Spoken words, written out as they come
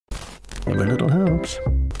Every little helps.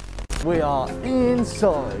 We are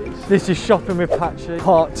inside. This is Shopping with Patchy,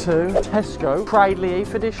 part 2. Tesco, Cradley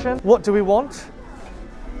Heath edition. What do we want?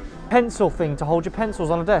 Pencil thing to hold your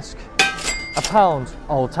pencils on a desk. £1,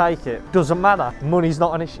 I'll take it. Doesn't matter. Money's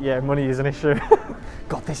not an issue. Yeah, money is an issue.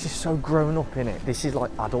 God, this is so grown up, innit? This is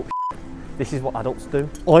like adult shit. This is what adults do.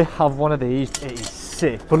 I have one of these. It is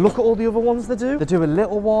sick. But look at all the other ones they do. They do a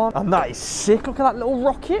little one, and that is sick. Look at that little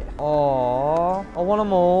rocket. Oh, I want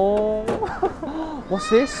them all. What's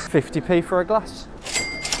this? 50p for a glass.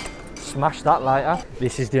 Smash that later.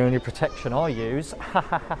 This is the only protection I use.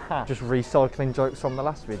 Just recycling jokes from the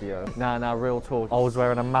last video. Nah, real talk. I was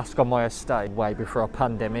wearing a mask on my estate way before a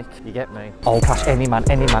pandemic. You get me? I'll clash any man,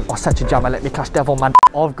 any man. I'll set a jammer, let me clash devil man.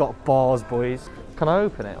 I've got bars, boys. Can I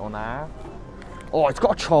open it or nah? Oh, it's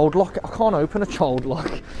got a child lock. I can't open a child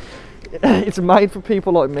lock. It's made for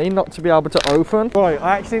people like me not to be able to open. Right,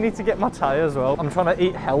 I actually need to get my tie as well. I'm trying to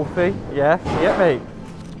eat healthy. Yeah, you get me?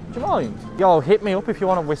 Do you mind? Yo, hit me up if you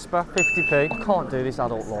want to whisper. 50p. I can't do this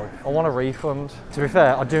adult life. I want a refund. To be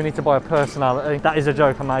fair, I do need to buy a personality. That is a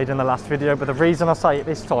joke I made in the last video, but the reason I say it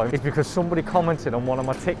this time is because somebody commented on one of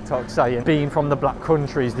my TikToks saying being from the black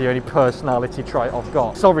country is the only personality trait I've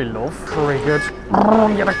got. Sorry, love. Triggered.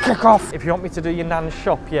 I'm gonna kick off. If you want me to do your nan's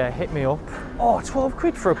shop, yeah, hit me up. Oh, 12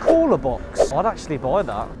 quid for a cooler box. I'd actually buy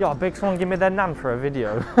that. Yeah, I beg someone give me their nan for a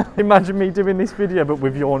video. Imagine me doing this video, but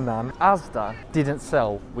with your nan. Asda didn't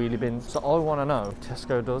sell wheelie bins, so I want to know.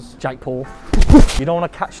 Tesco does. Jake Paul. You don't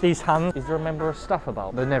want to catch these hands. Is there a member of staff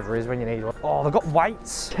about? There never is when you need one. Oh, they've got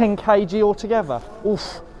weights. 10 kg altogether.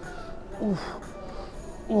 Oof. Oof.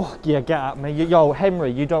 Oh, yeah, get at me. Yo,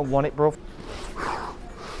 Henry, you don't want it, bro.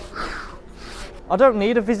 I don't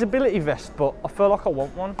need a visibility vest, but I feel like I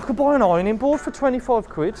want one. I could buy an ironing board for 25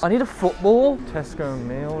 quid. I need a football. Tesco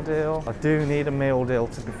meal deal. I do need a meal deal,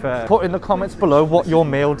 to be fair. Put in the comments below what your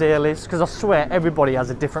meal deal is, because I swear everybody has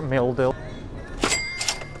a different meal deal.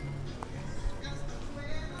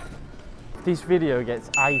 If this video gets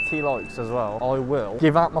 80 likes as well, I will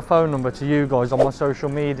give out my phone number to you guys on my social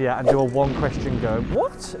media and do a one question go.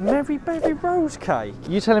 What? Mary Berry rose cake?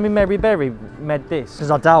 You telling me Mary Berry made this? Because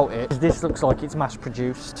I doubt it. This looks like it's mass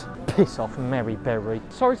produced. Piss off, Mary Berry.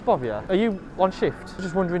 Sorry to bother you. Are you on shift? I'm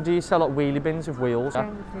just wondering, do you sell like wheelie bins with wheels?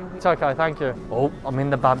 It's okay, thank you. Oh, I'm in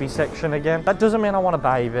the baby section again. That doesn't mean I want a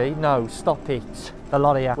baby. No, stop it. A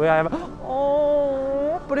lot of you. We have.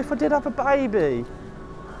 Oh, but if I did have a baby.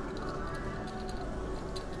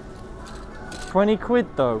 20 quid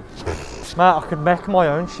though. Mate, I could make my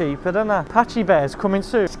own cheaper than that. Patchy bears coming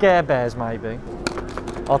soon. Scare bears maybe.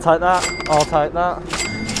 I'll take that. I'll take that.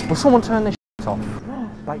 Will someone turn this off?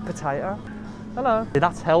 Baked potato. Hello.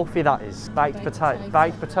 That's healthy, that is. Baked potato.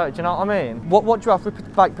 Baked potato, do you know what I mean? What do you have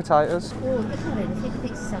with baked potatoes? Oh, there's not anything. If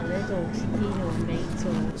it's salad or chicken or meat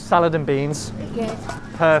or... Salad and beans. Yes.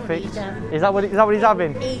 Perfect. Is that what he's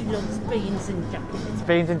having? He loves beans and jacket potato.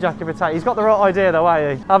 Beans and jacket potato. He's got the right idea though,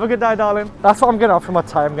 ain't he? Have a good day, darling. That's what I'm going to have for my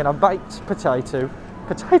tea. I'm going to have baked potato.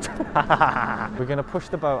 We're going to push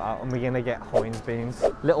the boat out and we're going to get Heinz beans.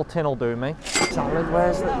 Little tin will do me. Salad,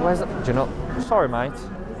 where's the... Do you know... Sorry, mate.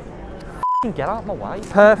 Get out of my way.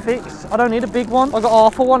 Perfect. I don't need a big one. I got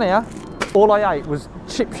half of one here. All I ate was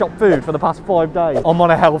chip shop food for the past 5 days. I'm on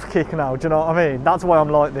a health kick now, do you know what I mean? That's why I'm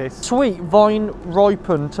like this. Sweet vine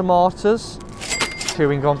ripened tomatoes.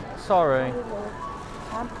 Chewing gum. Sorry.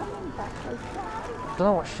 I'm coming back. Don't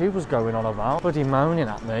know what she was going on about. Bloody moaning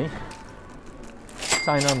at me.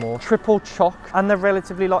 Say no more. Triple choc, and they're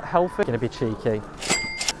relatively like healthy. Gonna be cheeky.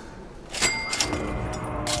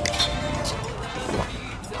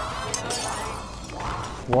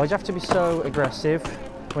 Why'd you have to be so aggressive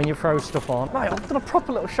when you throw stuff on? Mate, I've done a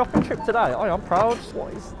proper little shopping trip today. I am proud.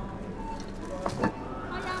 What is...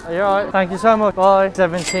 Are you alright? Thank you so much. Bye.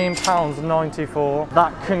 £17.94.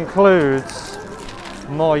 That concludes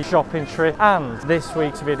my shopping trip and this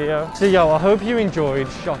week's video. So yo, I hope you enjoyed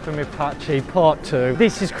Shopping with Patchy part 2.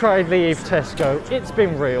 This is Cradley Heath Tesco. It's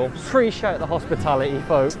been real. Appreciate the hospitality,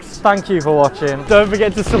 folks. Thank you for watching. Don't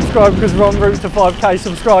forget to subscribe because we're en route to 5k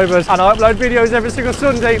subscribers and I upload videos every single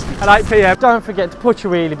Sunday at 8 PM. Don't forget to put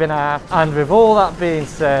your wheelie bin out, and with all that being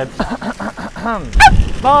said,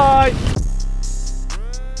 bye.